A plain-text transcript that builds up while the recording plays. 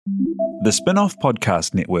The Spin-off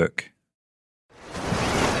Podcast Network.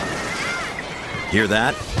 Hear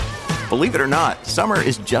that? Believe it or not, summer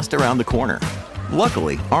is just around the corner.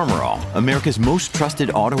 Luckily, Armor All, America's most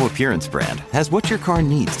trusted auto appearance brand, has what your car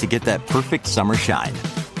needs to get that perfect summer shine.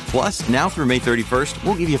 Plus, now through May 31st,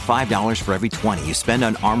 we'll give you $5 for every $20 you spend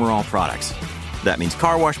on Armor All products. That means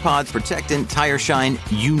car wash pods, protectant, tire shine,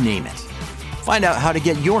 you name it. Find out how to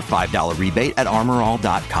get your $5 rebate at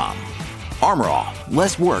armorall.com. Armor All,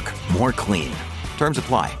 less work, more clean. Terms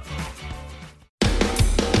apply.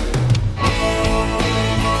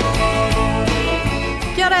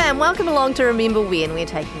 Kia ora and welcome along to Remember When. We're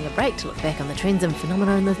taking a break to look back on the trends and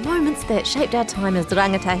phenomena and the moments that shaped our time as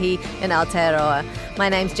rangatahi in Aotearoa. My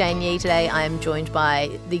name's Jane Yee. Today I am joined by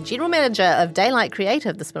the General Manager of Daylight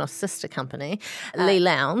Creative, the spin-off sister company, Lee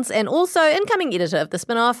Lowndes, and also incoming editor of the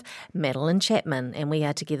spin-off, Madeline Chapman. And we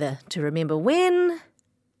are together to remember when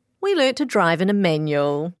we learnt to drive in a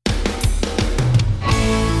manual.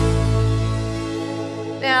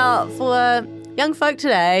 Now, for young folk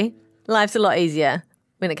today, life's a lot easier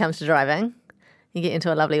when it comes to driving. You get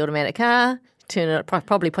into a lovely automatic car, turn it,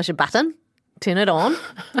 probably push a button, turn it on,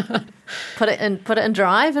 put it in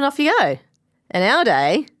drive, and off you go. In our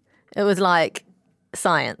day, it was like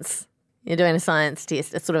science. You're doing a science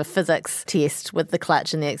test. It's sort of a physics test with the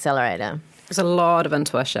clutch and the accelerator. There's a lot of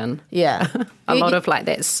intuition. Yeah. A lot of like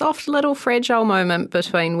that soft little fragile moment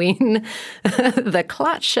between when the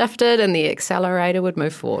clutch shifted and the accelerator would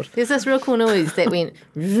move forward. There's this real cool noise that went,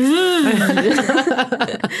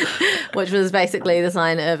 which was basically the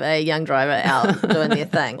sign of a young driver out doing their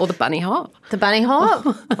thing. Or the bunny hop. The bunny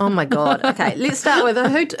hop? Oh my God. Okay, let's start with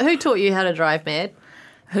who taught you how to drive, Mad?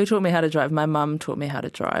 Who taught me how to drive? My mum taught me how to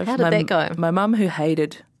drive. How did that go? My mum, who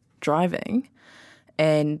hated driving,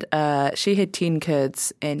 and she had 10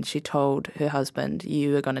 kids, and she told her husband,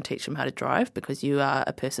 you are going to teach them how to drive because you are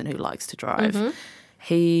a person who likes to drive. Mm-hmm.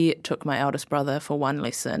 He took my eldest brother for one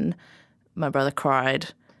lesson. My brother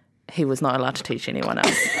cried. He was not allowed to teach anyone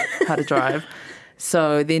else how to drive.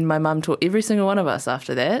 So then my mum taught every single one of us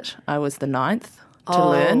after that. I was the 9th to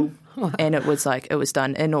learn, and it was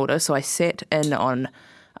done in order. So I sat in on,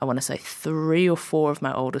 I want to say 3 or 4 of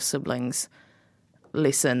my older siblings'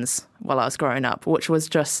 lessons while I was growing up, which was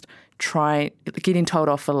just getting told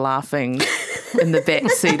off for laughing in the back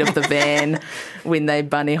seat of the van when they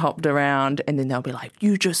bunny hopped around, and then they'll be like,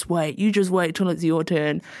 you just wait till it's your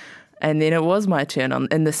turn. And then it was my turn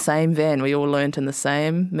in the same van. We all learnt in the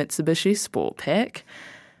same Mitsubishi Sport Pack,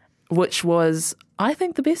 which was, I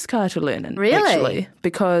think, the best car to learn in. Really? Actually,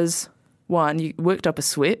 because one, you worked up a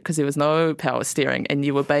sweat because there was no power steering and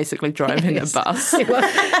you were basically driving a bus.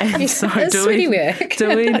 And so doing a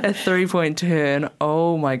 3-point turn,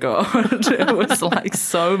 oh my God, it was like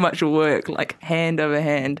so much work, like hand over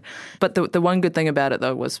hand. But the one good thing about it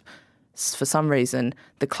though was, for some reason,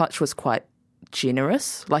 the clutch was quite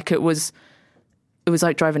generous. Like it was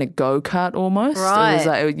like driving a go-kart almost.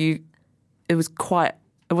 Right.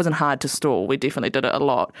 It wasn't hard to stall. We definitely did it a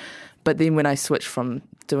lot. But then when I switched from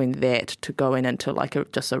doing that to going into like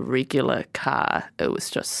just a regular car, it was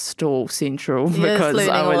just stall central. Because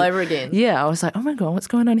learning all over again. Yeah, I was like, oh my God, what's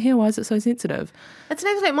going on here? Why is it so sensitive? It's an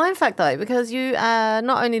absolute mindfuck though, because you are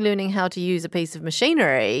not only learning how to use a piece of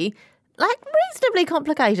machinery, like reasonably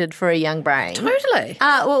complicated for a young brain. Totally.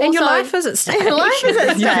 And your life is at stake. Your life is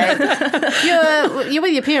at stake. You're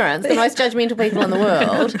with your parents, the most judgmental people in the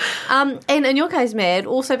world. And in your case, Mad,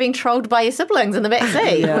 also being trolled by your siblings in the back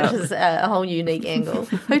seat, which is a whole unique angle.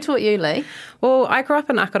 Who taught you, Lee? Well, I grew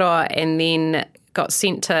up in Akaroa and then got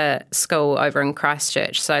sent to school over in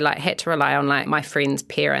Christchurch, so like had to rely on like my friends'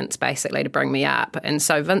 parents basically to bring me up. And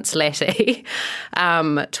so Vince Latty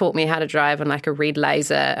taught me how to drive on like a red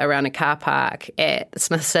laser around a car park at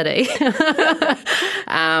Smith City.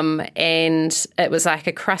 And it was like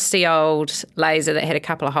a crusty old laser that had a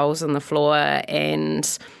couple of holes in the floor,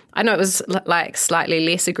 and I know it was like slightly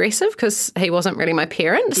less aggressive because he wasn't really my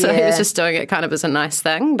parent, so he was just doing it kind of as a nice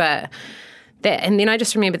thing, but and then I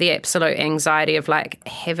just remember the absolute anxiety of like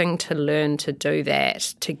having to learn to do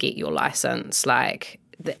that to get your license. Like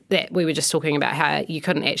that we were just talking about how you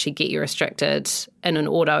couldn't actually get your restricted in an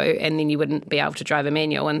auto and then you wouldn't be able to drive a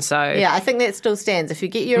manual. And so yeah, I think that still stands. If you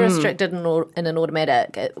get your restricted in an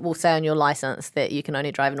automatic, it will say on your license that you can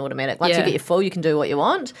only drive an automatic. Once you get your full, you can do what you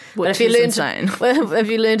want. Which but if you is insane.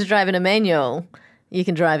 If you learn to drive in a manual, you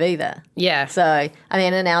can drive either. Yeah. So I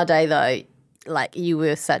mean, in our day though, like you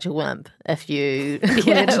were such a wimp if you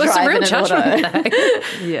learned to drive in an auto.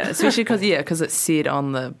 Yeah, especially because it said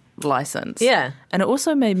on the license. Yeah. And it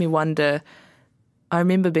also made me wonder, I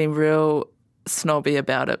remember being real snobby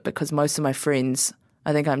about it because most of my friends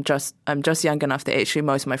I think I'm just young enough that actually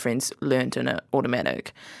most of my friends learned in an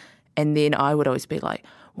automatic. And then I would always be like,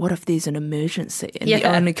 what if there's an emergency and the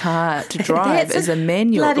only car to drive is a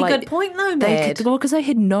manual? Bloody good point though, Mad. Well, because they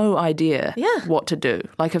had no idea Yeah. what to do.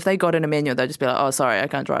 Like if they got in a manual, they'd just be like, oh, sorry, I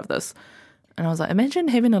can't drive this. And I was like, imagine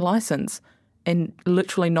having a license and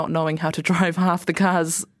literally not knowing how to drive half the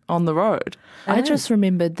cars on the road. I just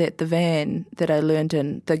remembered that the van that I learned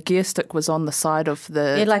in, the gear stick was on the side of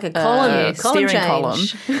the Yeah, like a column steering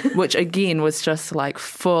change. column, which again was just like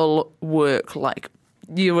full work. Like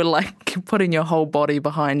you were like putting your whole body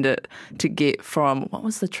behind it to get from, what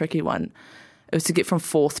was the tricky one? It was to get from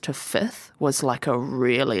 4th to 5th was like a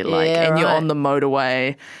really and you're on the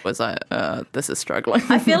motorway. Was like, this is struggling.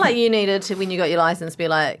 I feel like you needed to, when you got your license, be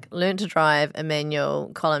like, learn to drive a manual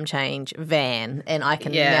column change van, and I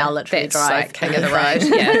can now literally that's drive like king of the road.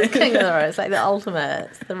 Yeah. king of the road. It's like the ultimate.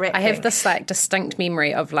 It's the I have this like distinct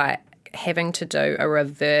memory of like having to do a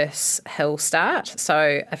reverse hill start.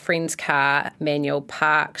 So a friend's car, manual,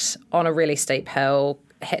 parked on a really steep hill,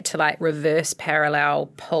 had to like reverse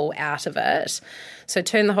parallel pull out of it. So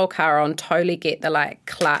turn the whole car on, totally get the like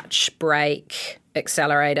clutch, brake,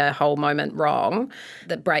 accelerator whole moment wrong.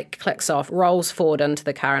 The brake clicks off, rolls forward into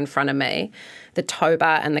the car in front of me. The tow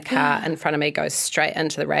bar in the car in front of me goes straight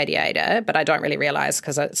into the radiator, but I don't really realise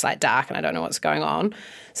because it's like dark and I don't know what's going on.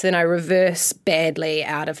 So then I reverse badly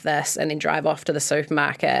out of this and then drive off to the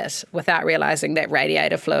supermarket without realising that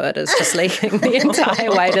radiator fluid is just leaking the entire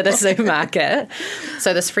way to the supermarket.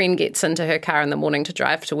 So this friend gets into her car in the morning to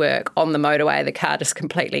drive to work. On the motorway, the car just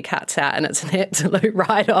completely cuts out and it's an absolute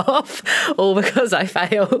write-off, all because I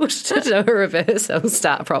failed to do a reverse hill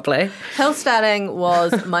start properly. Hill starting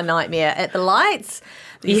was my nightmare. At the lights,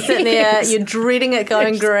 you're sitting there, you're dreading it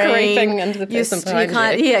going green. Creeping into the person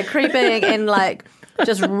behind you. Yeah, creeping and like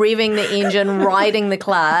just revving the engine, riding the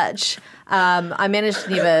clutch. I managed to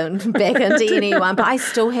never back into anyone, but I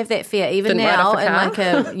still have that fear. Even Didn't now, ride off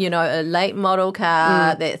a in like a late model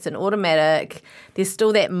car that's an automatic, there's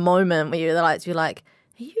still that moment where you're the lights, you're like,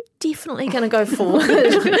 are you definitely going to go forward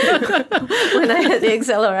when I hit the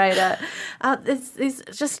accelerator?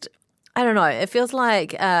 It's just, I don't know. It feels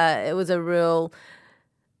like it was a real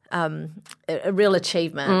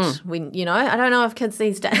achievement when, I don't know if kids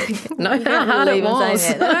these days know how hard it was.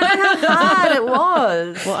 I don't know how hard it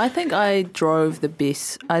was. Well, I think I drove the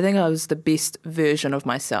best. I think I was the best version of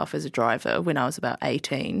myself as a driver when I was about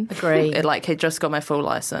 18. Agreed. Had just got my full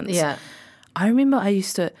license. Yeah. I remember I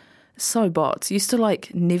used to I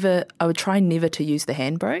would try never to use the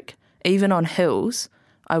handbrake. Even on hills,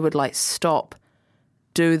 I would like stop,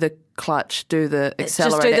 do the clutch, do the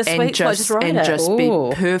accelerator, and just be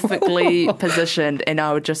perfectly positioned. And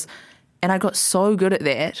I got so good at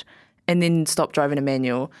that, and then stopped driving a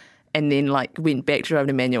manual, and then like went back to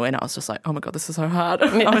driving a manual, and I was just like, oh my God, this is so hard.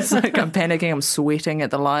 I was like, I'm panicking, I'm sweating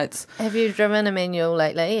at the lights. Have you driven a manual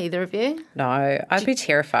lately, either of you? No, I'd be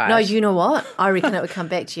terrified. No, you know what? I reckon it would come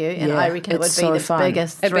back to you, and I reckon it would be the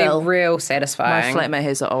biggest thrill. It'd be real satisfying. My flatmate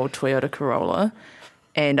has an old Toyota Corolla,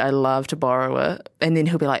 and I love to borrow it. And then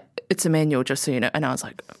he'll be like, it's a manual, just so you know. And I was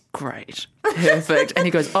like, great, perfect. And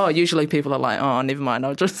he goes, oh, usually people are like, oh, never mind,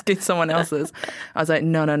 I'll just get someone else's. I was like,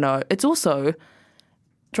 no. It's also,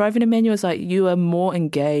 driving a manual is like, you are more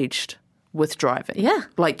engaged with driving. Yeah.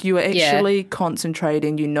 Like you are actually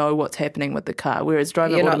concentrating, you know what's happening with the car. Whereas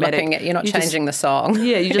driving automatic, you're not changing the song.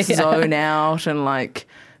 Yeah, you just zone out and like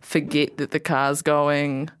forget that the car's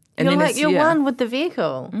going. And you're then like, you're one with the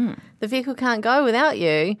vehicle. The vehicle can't go without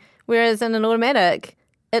you. Whereas in an automatic,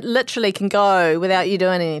 it literally can go without you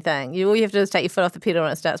doing anything. All you have to do is take your foot off the pedal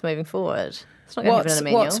and it starts moving forward. It's not going to happen in a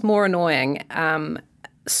manual. What's more annoying,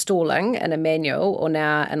 stalling in a manual or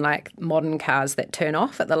now in like modern cars that turn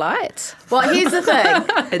off at the lights? Well, here's the thing.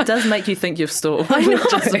 It does make you think you've stalled.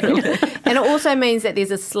 And it also means that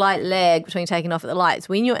there's a slight lag between taking off at the lights.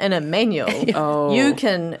 When you're in a manual, you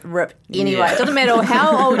can rip anyway. It doesn't matter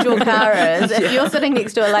how old your car is. If you're sitting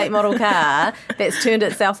next to a late model car that's turned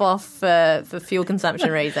itself off for fuel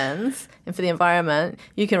consumption reasons and for the environment,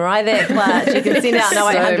 you can ride that clutch. You can send out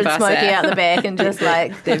an 0800 Smoky out the back and just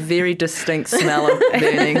like... That very distinct smell of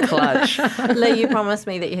burning clutch. Lee, you promised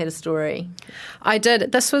me that you had a story. I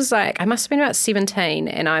did. This was like, I must have been about 17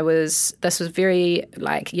 and this was very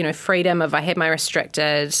like, freedom of, I had my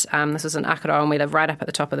restricted, this was in Akaroa and we live right up at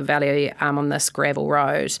the top of the valley on this gravel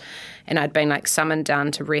road. And I'd been like summoned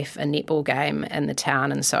down to ref a netball game in the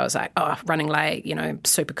town. And so I was like, running late,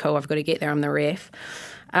 super cool. I've got to get there. I'm the ref.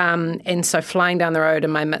 And so flying down the road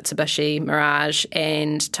in my Mitsubishi Mirage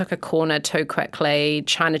and took a corner too quickly,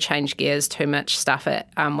 trying to change gears too much stuff at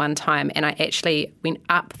one time. And I actually went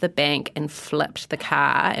up the bank and flipped the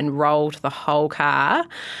car and rolled the whole car.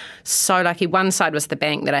 So lucky. One side was the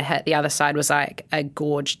bank that I hit. The other side was like a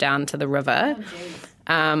gorge down to the river.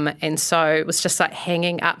 And so it was just like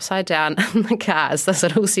hanging upside down in the car as this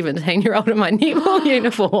little 17-year-old in my netball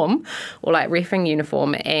uniform or like reffing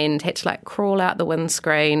uniform, and had to like crawl out the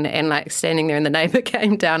windscreen and like standing there, and the neighbour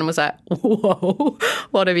came down and was like, whoa,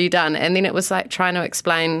 what have you done? And then it was like trying to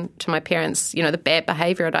explain to my parents, the bad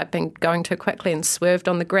behaviour that I'd been going too quickly and swerved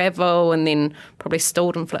on the gravel and then probably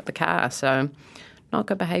stalled and flipped the car. So not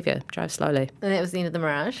good behaviour. Drive slowly. And that was the end of the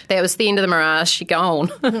Mirage? That was the end of the Mirage. She gone.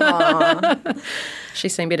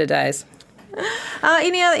 She's seen better days.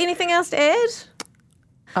 Anything else to add?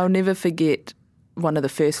 I'll never forget one of the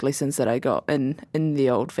first lessons that I got in the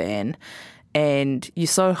old van. And you're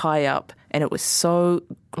so high up, and it was so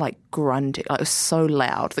like grunty. Like, it was so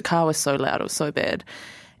loud. The car was so loud. It was so bad.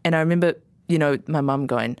 And I remember, my mum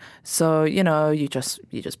going, so, you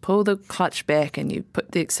just pull the clutch back and you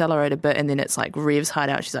put the accelerator bit, and then it's like revs hard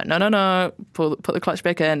out. She's like, no, put the clutch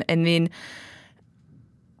back in. And then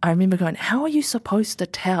I remember going, how are you supposed to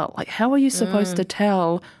tell? Like, how are you supposed to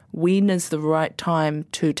tell when is the right time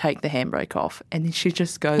to take the handbrake off? And then she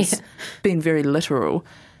just goes, being very literal,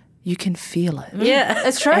 you can feel it. Yeah,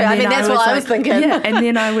 it's true. I mean, that's what I was thinking. Yeah, and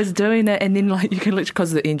then I was doing it, and then like you can literally,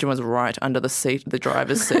 because the engine was right under the seat, the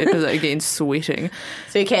driver's seat, again sweating.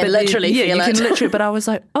 So you can literally feel it. Yeah, you can literally. But I was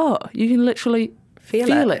like, you can literally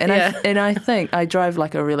feel it. And I think I drive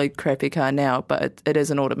like a really crappy car now, but it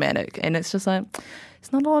is an automatic, and it's just like,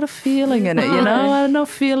 it's not a lot of feeling in it, I'm not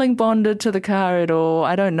feeling bonded to the car at all.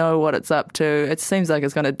 I don't know what it's up to. It seems like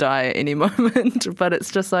it's going to die at any moment, but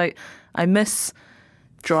it's just like, I miss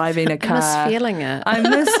driving a car. I miss feeling it. I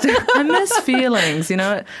miss feelings,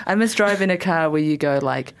 I miss driving a car where you go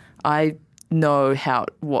like, I know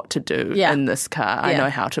what to do in this car. I know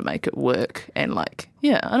how to make it work, and like,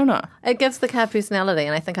 I don't know. It gives the car personality,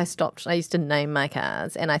 and I think I used to name my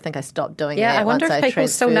cars, and I think I stopped doing that. I wonder if people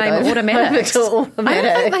still name automatics. I don't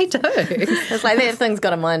think they do. It's like that thing's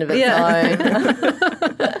got a mind of its own.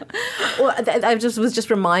 Well, I was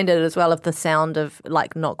just reminded as well of the sound of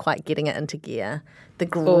like not quite getting it into gear. The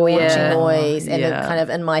grungy noise, and it kind of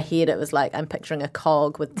in my head it was like I'm picturing a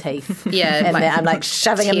cog with teeth. And like I'm like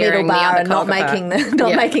shoving a metal bar and not making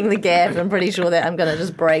the gap. I'm pretty sure that I'm going to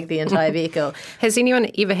just break the entire vehicle. Has anyone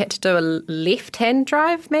ever had to do a left-hand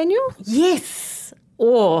drive manual? Yes.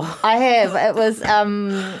 Oh, I have. It was I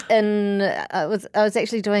was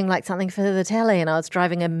actually doing like something for the telly, and I was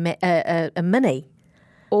driving a Mini.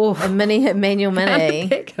 A manual Mini.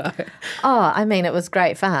 Oh, I mean, it was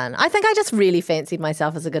great fun. I think I just really fancied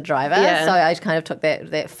myself as a good driver, so I kind of took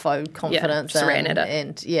that faux confidence just ran at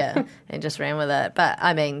it, and just ran with it. But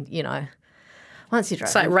I mean, once you drive,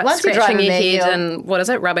 it's like scratching your head and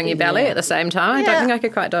rubbing your belly at the same time. I don't think I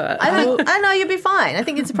could quite do it. I know you'd be fine. I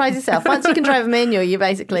think you'd surprise yourself. Once you can drive a manual, you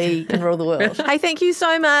basically can rule the world. Hey, thank you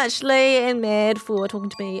so much, Lee and Mad, for talking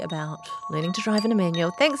to me about learning to drive in a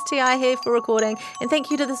manual. Thanks, T.I. here for recording, and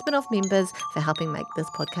thank you to the Spin-Off members for helping make this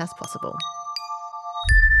podcast possible.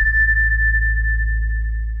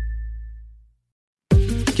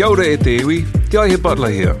 Kia ora e te iwi, Te Aihe Butler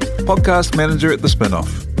here, podcast manager at The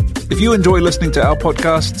Spin-Off. If you enjoy listening to our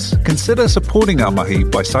podcasts, consider supporting our mahi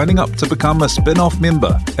by signing up to become a Spin-Off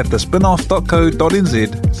member at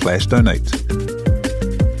thespinoff.co.nz/donate.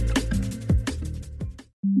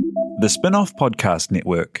 The Spin-Off Podcast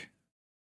Network.